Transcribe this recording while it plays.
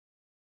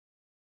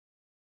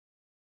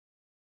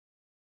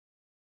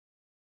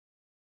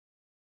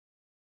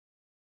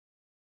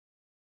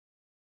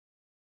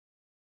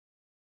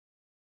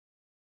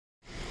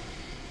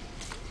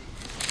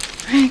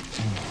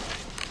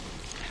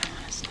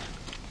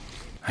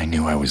I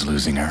knew I was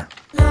losing her.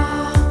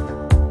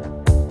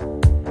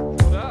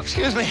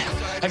 Excuse me,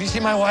 have you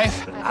seen my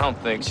wife? I don't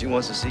think she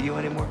wants to see you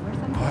anymore.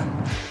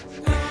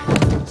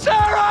 What?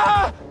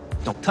 Sarah!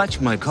 Don't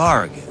touch my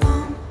car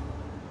again.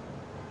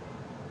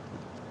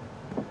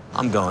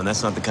 I'm going.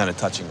 That's not the kind of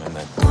touching I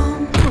meant.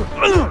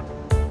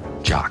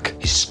 Jock,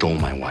 he stole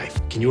my wife.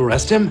 Can you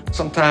arrest him?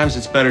 Sometimes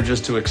it's better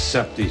just to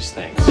accept these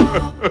things.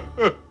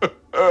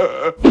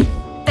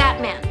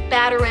 Batman,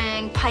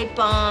 batarang, pipe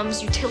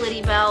bombs,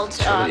 utility belt.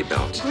 Utility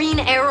belt. Green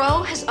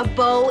Arrow has a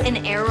bow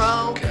and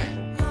arrow. Okay.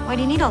 Why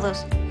do you need all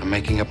those? I'm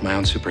making up my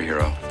own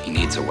superhero. He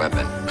needs a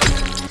weapon.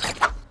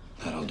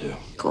 That'll do.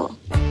 Cool.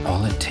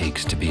 All it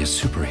takes to be a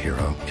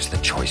superhero is the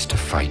choice to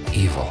fight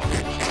evil.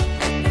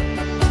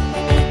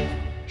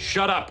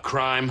 Shut up,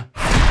 crime.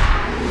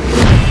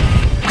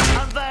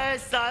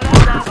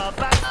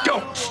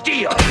 Don't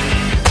steal!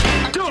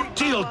 Don't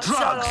deal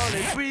drugs!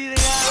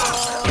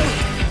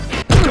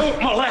 Don't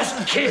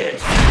molest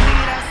kids!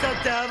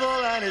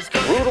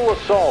 Brutal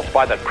assault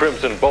by the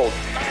Crimson Bolt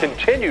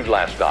continued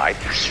last night.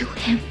 Are you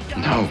him?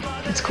 No.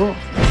 That's cool.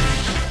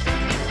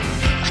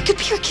 I could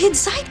be your kid's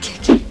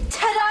sidekick.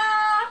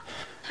 Ta-da!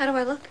 How do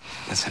I look?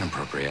 That's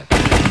inappropriate.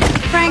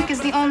 Frank is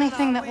the only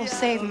thing that will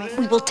save me.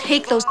 We will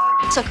take those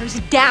suckers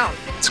down.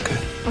 That's good.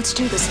 Let's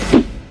do this.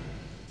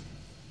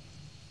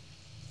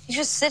 You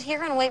just sit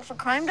here and wait for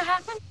crime to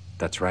happen?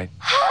 That's right.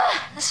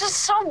 This is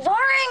so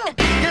boring.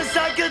 Yes,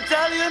 I could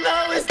tell you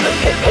now it's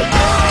looking.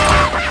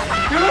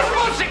 You're not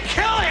supposed to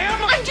kill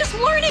him! I'm just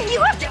learning.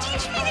 You have to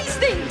teach me these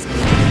things.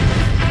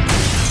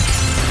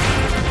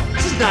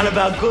 This is not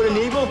about good and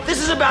evil. This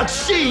is about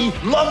she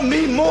loved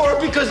me more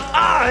because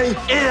I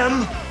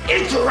am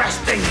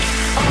interesting.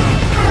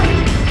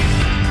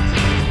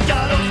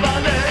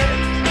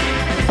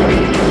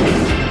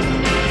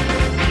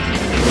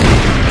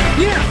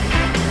 Yeah!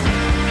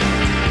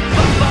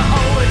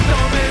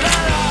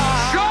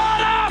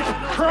 Shut up,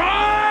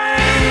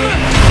 crime!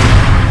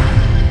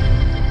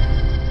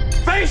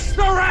 Face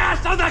the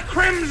wrath of the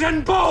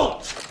Crimson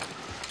Bolt!